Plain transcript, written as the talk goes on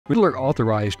Hitler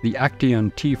authorized the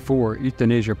Action T4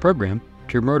 euthanasia program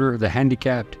to murder the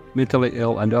handicapped, mentally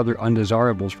ill, and other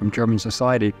undesirables from German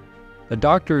society. The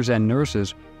doctors and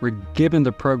nurses were given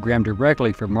the program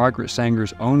directly from Margaret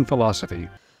Sanger's own philosophy.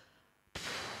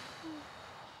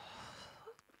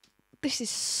 This is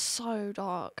so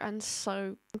dark and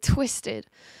so twisted.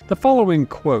 The following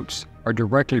quotes are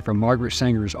directly from Margaret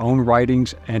Sanger's own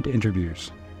writings and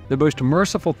interviews. The most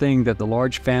merciful thing that the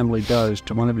large family does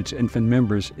to one of its infant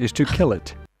members is to kill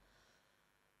it.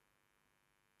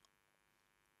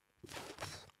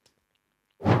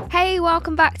 Hey,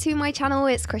 welcome back to my channel.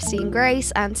 It's Christine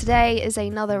Grace, and today is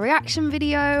another reaction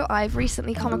video. I've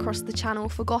recently come across the channel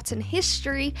Forgotten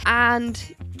History, and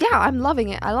yeah, I'm loving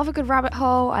it. I love a good rabbit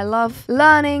hole. I love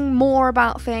learning more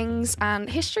about things, and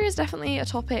history is definitely a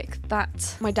topic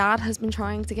that my dad has been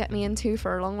trying to get me into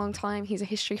for a long time. He's a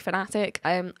history fanatic.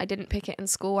 I didn't pick it in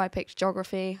school. I picked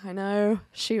geography. I know,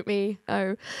 shoot me.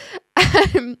 Oh.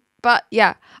 But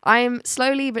yeah, I'm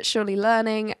slowly but surely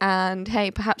learning, and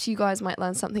hey, perhaps you guys might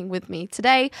learn something with me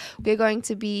today. We're going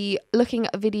to be looking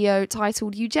at a video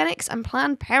titled Eugenics and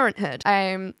Planned Parenthood.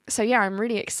 So yeah, I'm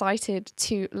really excited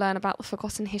to learn about the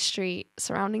forgotten history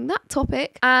surrounding that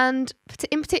topic, and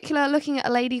in particular looking at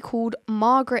a lady called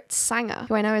Margaret Sanger,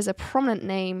 who I know is a prominent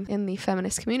name in the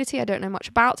feminist community. I don't know much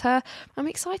about her. I'm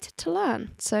excited to learn.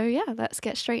 So yeah, let's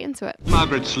get straight into it.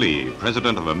 Margaret Slee,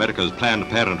 president of America's Planned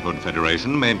Parenthood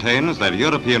Federation, maintains that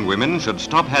European women should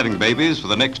stop having babies for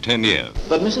the next 10 years.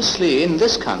 But Mrs. Slee, in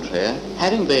this country,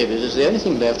 having babies is the only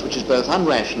thing left which is both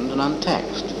unrationed and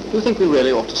untaxed. Do you think we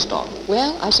really ought to stop?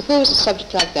 Well, I suppose a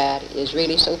subject like that is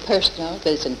really so personal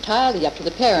that it's entirely up to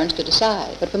the parents to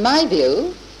decide. But from my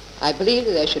view, I believe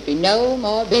that there should be no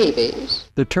more babies.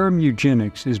 The term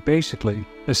eugenics is basically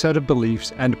a set of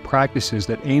beliefs and practices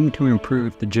that aim to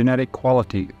improve the genetic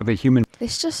quality of a human.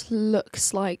 This just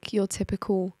looks like your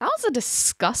typical... That was a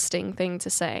disgusting thing to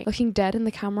say. Looking dead in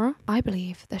the camera. I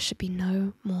believe there should be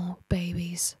no more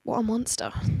babies. What a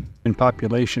monster. In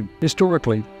population,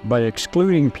 historically, by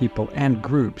excluding people and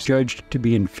groups judged to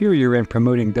be inferior and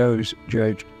promoting those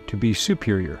judged to be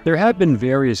superior. There have been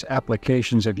various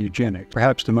applications of eugenics,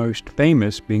 perhaps the most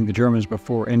famous being the Germans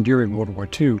before and during World War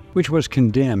II, which was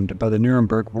condemned by the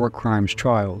Nuremberg war crimes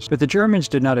trials. But the Germans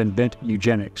did not invent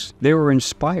eugenics. They were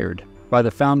inspired by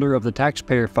the founder of the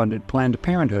taxpayer-funded Planned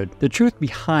Parenthood. The truth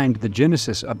behind the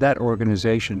genesis of that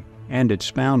organization and its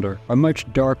founder are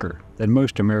much darker than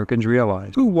most Americans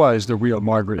realize. Who was the real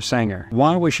Margaret Sanger?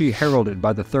 Why was she heralded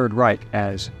by the Third Reich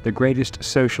as the greatest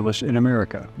socialist in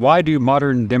America? Why do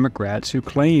modern Democrats who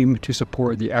claim to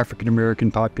support the African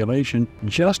American population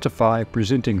justify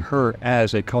presenting her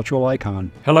as a cultural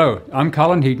icon? Hello, I'm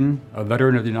Colin Heaton, a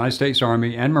veteran of the United States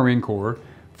Army and Marine Corps,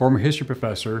 former history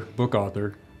professor, book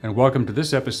author, and welcome to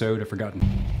this episode of Forgotten.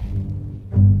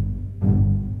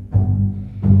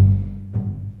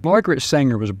 Margaret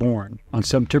Sanger was born on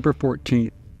September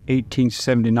 14,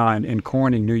 1879 in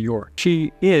Corning, New York.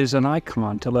 She is an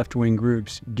icon to left-wing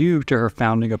groups due to her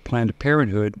founding of Planned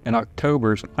Parenthood in October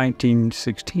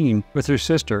 1916 with her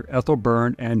sister Ethel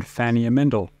Byrne and Fanny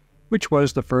Mendel, which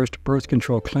was the first birth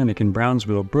control clinic in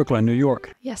Brownsville, Brooklyn, New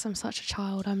York. Yes, I'm such a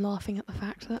child. I'm laughing at the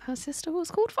fact that her sister was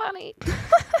called Fanny.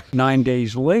 9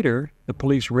 days later, the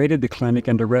police raided the clinic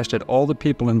and arrested all the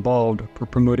people involved for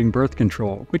promoting birth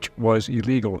control, which was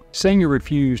illegal. Sanger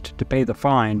refused to pay the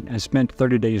fine and spent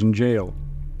 30 days in jail.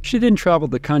 She then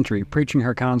traveled the country preaching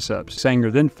her concepts.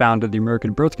 Sanger then founded the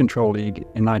American Birth Control League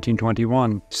in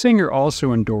 1921. Sanger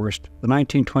also endorsed the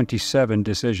 1927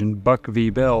 decision Buck v.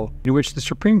 Bell, in which the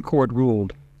Supreme Court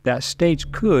ruled that states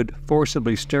could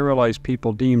forcibly sterilize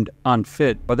people deemed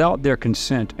unfit without their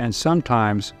consent and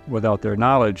sometimes without their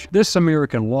knowledge. This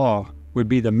American law would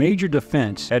be the major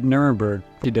defense at Nuremberg.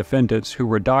 The defendants, who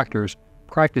were doctors,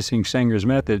 practicing Sanger's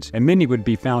methods, and many would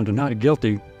be found not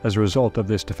guilty as a result of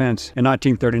this defense. In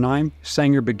 1939,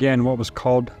 Sanger began what was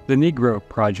called the Negro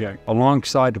Project,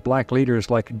 alongside black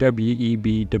leaders like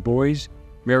W.E.B. Du Bois,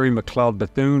 Mary McLeod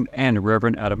Bethune, and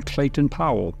Reverend Adam Clayton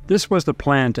Powell. This was the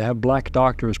plan to have black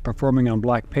doctors performing on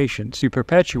black patients to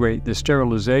perpetuate the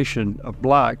sterilization of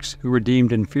blacks who were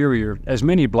deemed inferior, as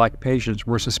many black patients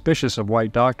were suspicious of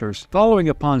white doctors. Following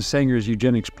upon Sanger's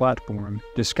eugenics platform,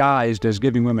 disguised as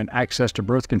giving women access to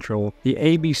birth control, the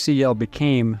ABCL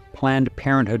became Planned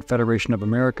Parenthood Federation of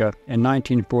America in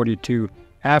 1942,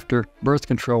 after birth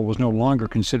control was no longer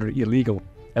considered illegal,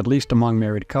 at least among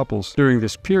married couples. During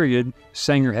this period,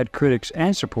 Sanger had critics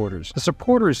and supporters. The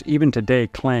supporters even today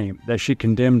claim that she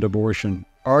condemned abortion,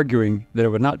 arguing that it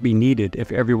would not be needed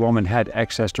if every woman had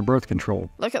access to birth control.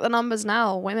 Look at the numbers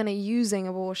now. Women are using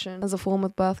abortion as a form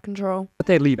of birth control. What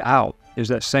they leave out is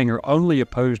that Sanger only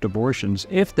opposed abortions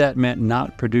if that meant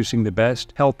not producing the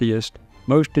best, healthiest,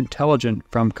 most intelligent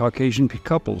from Caucasian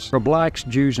couples. For blacks,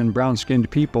 Jews, and brown-skinned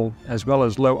people, as well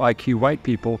as low IQ white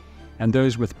people, and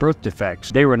those with birth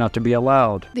defects, they were not to be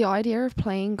allowed. The idea of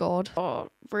playing God,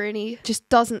 really, just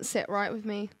doesn't sit right with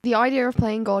me. The idea of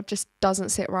playing God just doesn't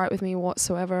sit right with me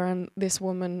whatsoever, and this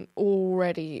woman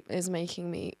already is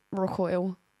making me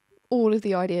recoil. All of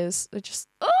the ideas are just,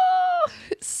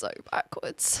 it's so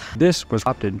backwards. This was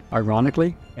adopted, ironically,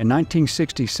 in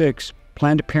 1966.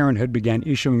 Planned Parenthood began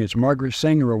issuing its Margaret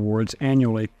Sanger Awards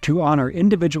annually to honor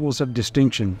individuals of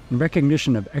distinction in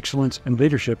recognition of excellence and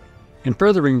leadership in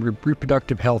furthering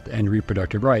reproductive health and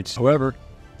reproductive rights. However,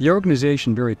 the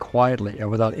organization very quietly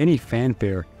and without any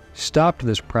fanfare stopped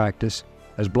this practice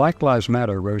as Black Lives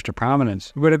Matter rose to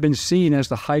prominence. It would have been seen as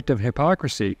the height of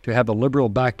hypocrisy to have the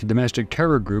liberal-backed domestic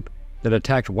terror group that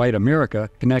attacked white America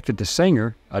connected to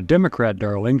Sanger, a Democrat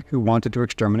darling who wanted to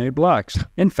exterminate blacks.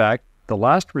 In fact, the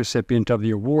last recipient of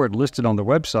the award listed on the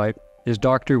website is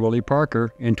Dr. Willie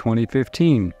Parker in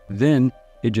 2015. Then,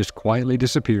 it just quietly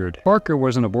disappeared. Parker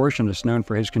was an abortionist known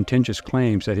for his contentious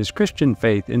claims that his Christian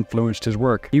faith influenced his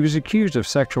work. He was accused of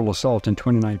sexual assault in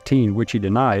 2019, which he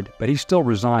denied, but he still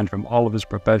resigned from all of his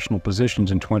professional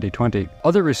positions in 2020.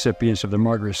 Other recipients of the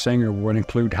Margaret Sanger Award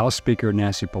include House Speaker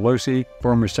Nancy Pelosi,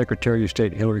 former Secretary of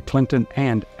State Hillary Clinton,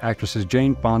 and actresses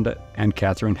Jane Fonda and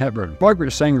Katharine Hepburn.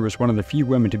 Margaret Sanger was one of the few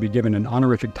women to be given an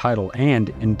honorific title and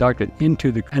inducted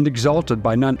into and exalted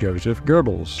by none Joseph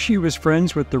Goebbels. She was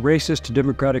friends with the racist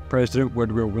Democratic President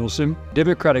Woodrow Wilson,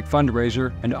 Democratic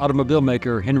fundraiser and automobile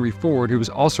maker Henry Ford, who was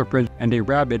also president, and a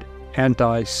rabid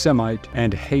anti-Semite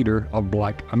and hater of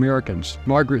black Americans.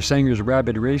 Margaret Sanger's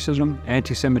rabid racism,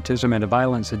 anti-Semitism, and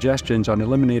violent suggestions on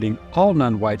eliminating all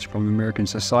non-whites from American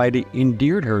society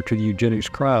endeared her to the eugenics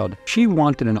crowd. She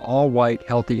wanted an all-white,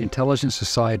 healthy, intelligent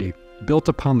society built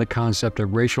upon the concept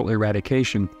of racial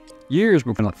eradication. Years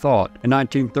before the thought. In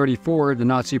 1934, the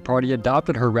Nazi Party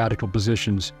adopted her radical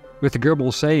positions, with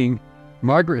Goebbels saying,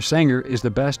 "Margaret Sanger is the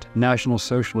best National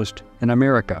Socialist in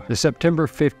America." The September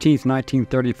 15,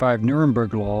 1935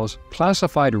 Nuremberg laws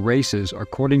classified races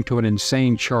according to an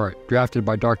insane chart drafted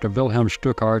by Dr. Wilhelm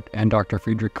Stuckart and Dr.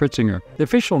 Friedrich Kritzinger. The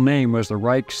official name was the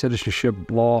Reich Citizenship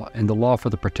Law and the Law for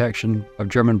the Protection of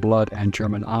German Blood and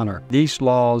German Honor. These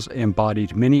laws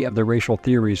embodied many of the racial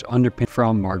theories underpinned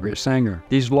from Margaret Sanger.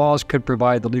 These laws could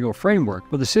provide the legal framework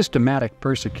for the systematic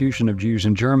persecution of Jews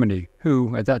in Germany,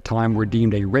 who at that time were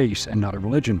deemed a race and not a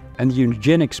religion, and the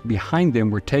eugenics behind them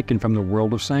were taken from the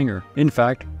world of Sanger. In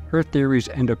fact, her theories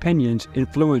and opinions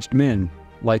influenced men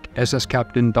like SS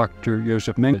Captain Dr.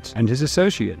 Joseph Mengele and his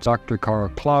associates, Dr. Karl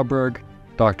Klauberg,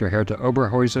 Dr. Hertha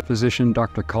Oberhäuser, physician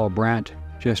Dr. Karl Brandt,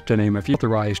 just to name a few.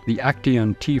 Authorized the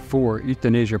Action T4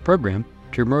 euthanasia program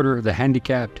to murder the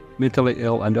handicapped, mentally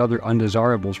ill, and other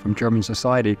undesirables from German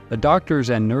society. The doctors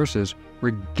and nurses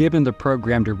were given the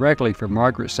program directly from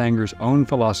Margaret Sanger's own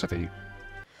philosophy.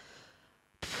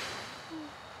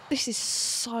 This is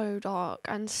so dark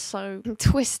and so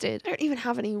twisted. I don't even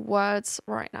have any words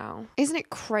right now. Isn't it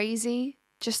crazy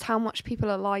just how much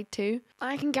people are lied to?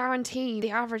 I can guarantee the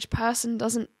average person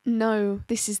doesn't know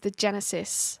this is the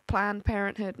genesis, Planned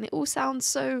Parenthood, and it all sounds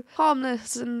so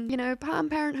harmless and, you know,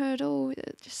 Planned Parenthood,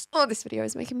 this video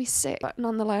is making me sick. But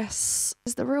nonetheless,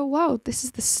 it's the real world. This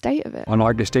is the state of it. On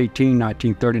August 18,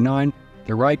 1939,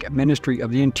 the Reich Ministry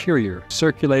of the Interior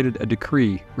circulated a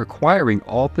decree requiring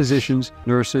all physicians,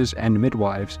 nurses, and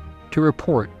midwives to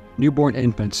report newborn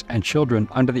infants and children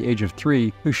under the age of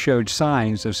 3 who showed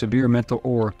signs of severe mental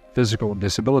or physical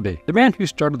disability. The man who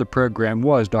started the program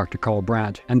was Dr. Karl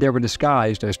Brandt, and they were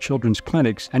disguised as children's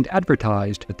clinics and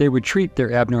advertised that they would treat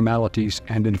their abnormalities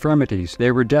and infirmities.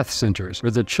 They were death centers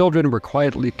where the children were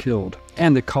quietly killed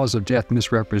and the cause of death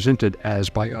misrepresented as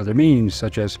by other means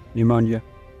such as pneumonia,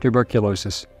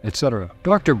 tuberculosis, etc.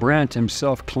 Dr. Brandt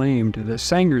himself claimed that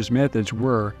Sanger's methods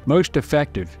were most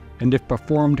effective and, if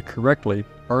performed correctly,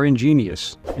 are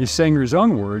ingenious. In Sanger's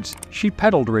own words, she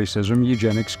peddled racism,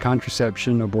 eugenics,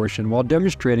 contraception, abortion, while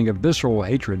demonstrating a visceral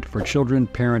hatred for children,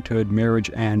 parenthood,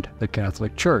 marriage, and the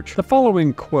Catholic Church. The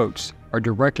following quotes are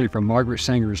directly from Margaret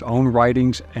Sanger's own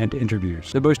writings and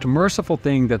interviews. "The most merciful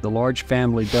thing that the large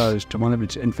family does to one of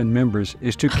its infant members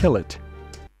is to kill it."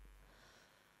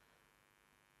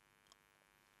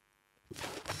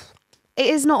 It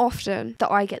is not often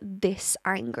that I get this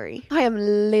angry. I am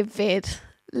livid.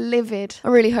 Livid. I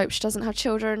really hope she doesn't have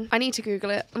children. I need to Google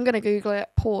it. I'm gonna Google it.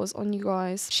 Pause on you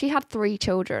guys. She had 3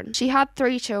 children. She had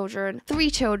 3 children. 3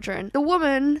 children. The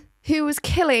woman who was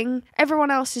killing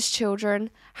everyone else's children,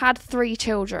 had 3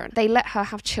 children. They let her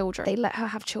have children. They let her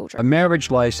have children. A marriage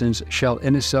license shall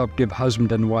in itself give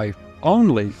husband and wife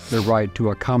only the right to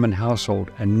a common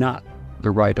household and not the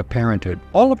right of parenthood.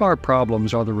 All of our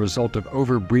problems are the result of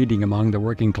overbreeding among the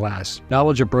working class.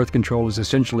 Knowledge of birth control is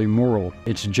essentially moral.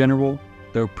 Its general,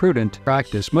 though prudent,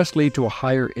 practice must lead to a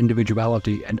higher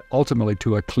individuality and ultimately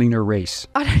to a cleaner race.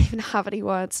 I don't even have any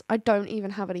words. I don't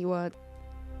even have any words.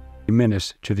 A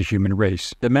menace to the human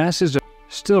race. The masses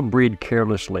still breed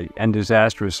carelessly and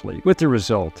disastrously, with the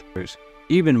result,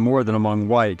 even more than among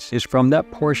whites, is from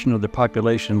that portion of the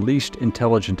population least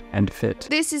intelligent and fit.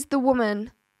 This is the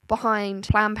woman behind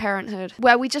Planned Parenthood,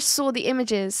 where we just saw the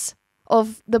images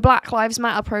of the Black Lives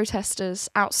Matter protesters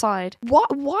outside.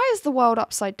 Why is the world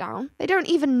upside down? They don't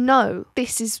even know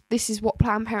this is what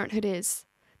Planned Parenthood is.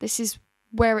 This is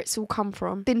where it's all come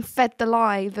from. Been fed the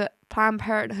lie that Planned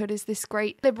Parenthood is this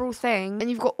great liberal thing, and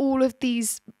you've got all of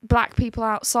these black people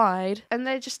outside, and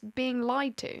they're just being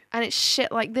lied to. And it's shit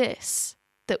like this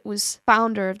that was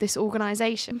founder of this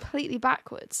organization. Completely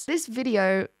backwards. This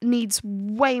video needs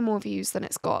way more views than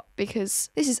it's got, because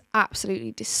this is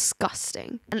absolutely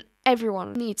disgusting, and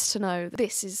everyone needs to know that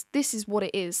this is what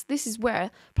it is. This is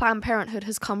where Planned Parenthood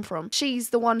has come from. She's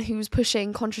the one who's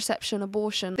pushing contraception,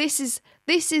 abortion. This is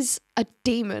a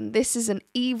demon. This is an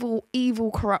evil,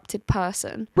 corrupted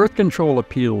person. Birth control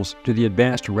appeals to the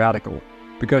advanced radical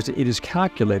because it is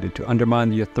calculated to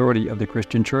undermine the authority of the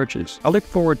Christian churches. I look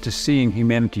forward to seeing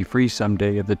humanity free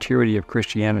someday of the tyranny of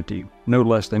Christianity, no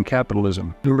less than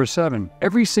capitalism. Number 7.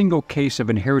 Every single case of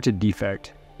inherited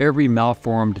defect, every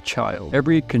malformed child,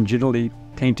 every congenitally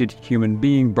tainted human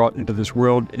being brought into this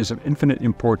world is of infinite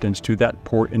importance to that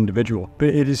poor individual. But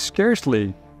it is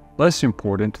scarcely less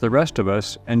important to the rest of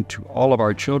us and to all of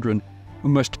our children who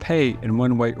must pay in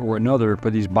one way or another for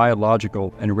these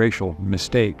biological and racial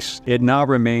mistakes. It now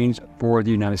remains for the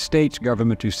United States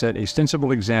government to set a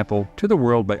sensible example to the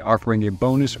world by offering a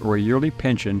bonus or a yearly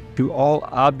pension to all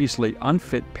obviously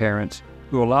unfit parents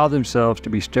who allow themselves to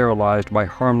be sterilized by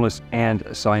harmless and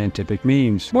scientific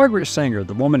means. Margaret Sanger,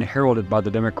 the woman heralded by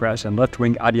the Democrats and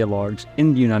left-wing ideologues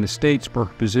in the United States for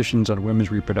her positions on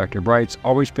women's reproductive rights,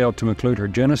 always failed to include her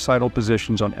genocidal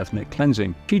positions on ethnic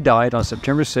cleansing. She died on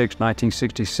September 6,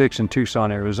 1966 in Tucson,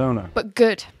 Arizona. But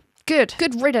good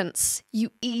riddance,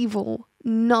 you evil,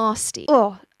 nasty,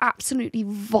 absolutely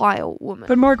vile woman.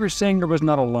 But Margaret Sanger was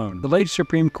not alone. The late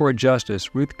Supreme Court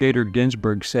Justice Ruth Bader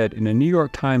Ginsburg said in a New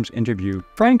York Times interview,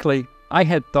 "Frankly, I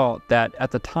had thought that at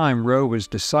the time Roe was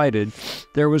decided,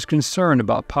 there was concern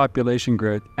about population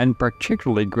growth, and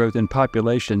particularly growth in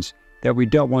populations that we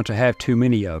don't want to have too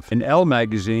many of." In Elle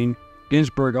magazine,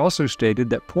 Ginsburg also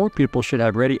stated that poor people should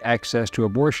have ready access to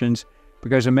abortions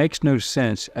because it makes no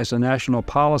sense as a national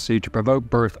policy to promote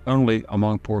birth only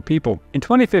among poor people. In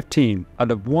 2015, out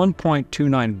of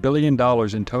 $1.29 billion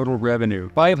in total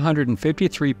revenue,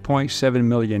 $553.7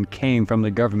 million came from the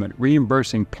government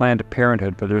reimbursing Planned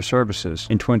Parenthood for their services.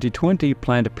 In 2020,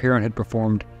 Planned Parenthood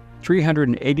performed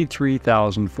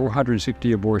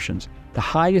 383,460 abortions, the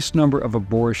highest number of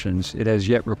abortions it has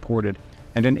yet reported,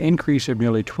 and an increase of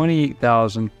nearly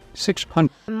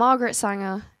 28,600 Margaret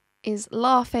Sanger is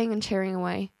laughing and cheering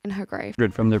away in her grave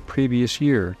from the previous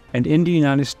year. And in the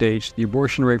United States, the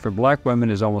abortion rate for black women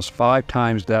is almost 5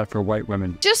 times that for white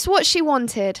women. Just what she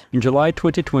wanted. In July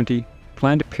 2020,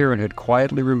 Planned Parenthood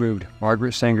quietly removed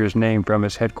Margaret Sanger's name from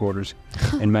its headquarters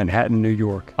in Manhattan, New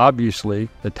York. Obviously,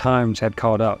 the Times had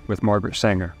caught up with Margaret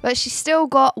Sanger. But she still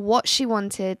got what she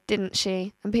wanted, didn't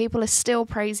she? And people are still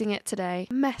praising it today.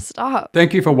 Messed up.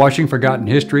 Thank you for watching Forgotten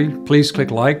History. Please click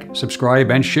like,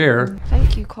 subscribe, and share.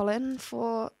 Thank you, Colin,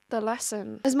 for the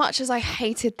lesson. As much as I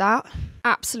hated that,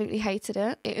 absolutely hated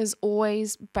it, it is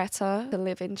always better to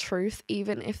live in truth,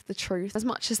 even if the truth, as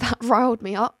much as that riled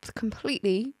me up,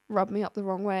 completely rubbed me up the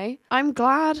wrong way. I'm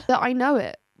glad that I know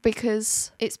it,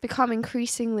 because it's been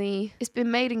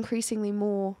made increasingly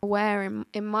more aware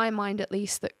in my mind at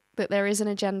least that there is an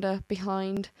agenda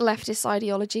behind leftist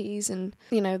ideologies and,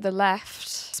 the left,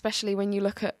 especially when you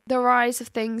look at the rise of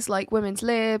things like women's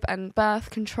lib and birth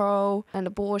control and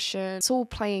abortion. It's all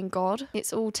playing God.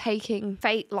 It's all taking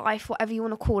fate, life, whatever you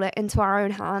want to call it, into our own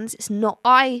hands. It's not.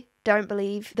 I don't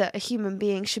believe that a human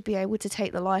being should be able to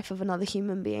take the life of another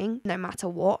human being, no matter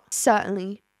what.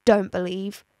 Certainly don't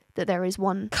believe that there is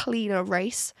one cleaner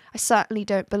race. I certainly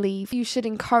don't believe you should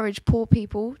encourage poor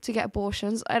people to get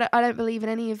abortions. I don't believe in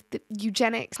any of the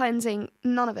eugenics, cleansing,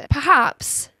 none of it.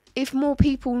 Perhaps if more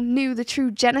people knew the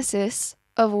true genesis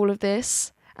of all of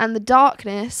this and the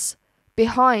darkness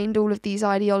behind all of these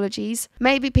ideologies,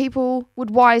 maybe people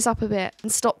would wise up a bit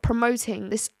and stop promoting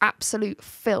this absolute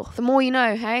filth. The more you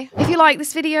know, hey? If you like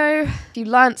this video, if you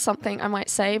learnt something, I might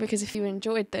say, because if you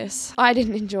enjoyed this, I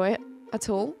didn't enjoy it at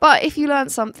all. But if you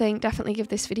learned something, definitely give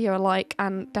this video a like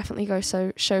and definitely go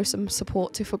show some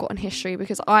support to Forgotten History,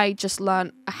 because I just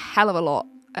learned a hell of a lot.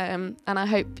 And I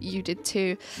hope you did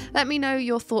too. Let me know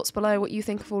your thoughts below, what you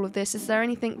think of all of this. Is there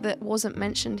anything that wasn't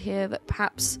mentioned here that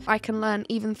perhaps I can learn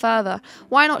even further?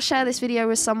 Why not share this video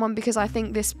with someone, because I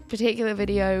think this particular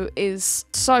video is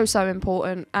so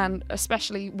important, and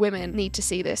especially women need to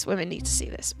see this. Women need to see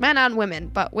this. Men and women,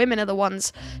 but women are the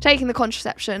ones taking the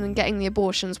contraception and getting the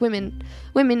abortions. Women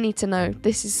need to know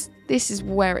this is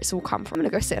where it's all come from. I'm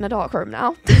gonna go sit in a dark room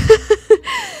now.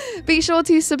 Be sure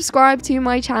to subscribe to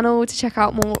my channel to check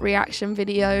out more reaction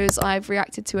videos. I've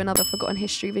reacted to another Forgotten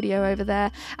History video over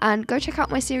there. And go check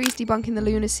out my series Debunking the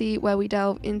Lunacy, where we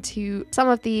delve into some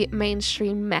of the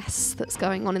mainstream mess that's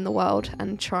going on in the world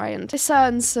and try and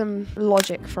discern some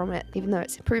logic from it, even though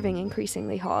it's proving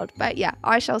increasingly hard. But yeah,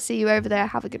 I shall see you over there.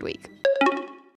 Have a good week.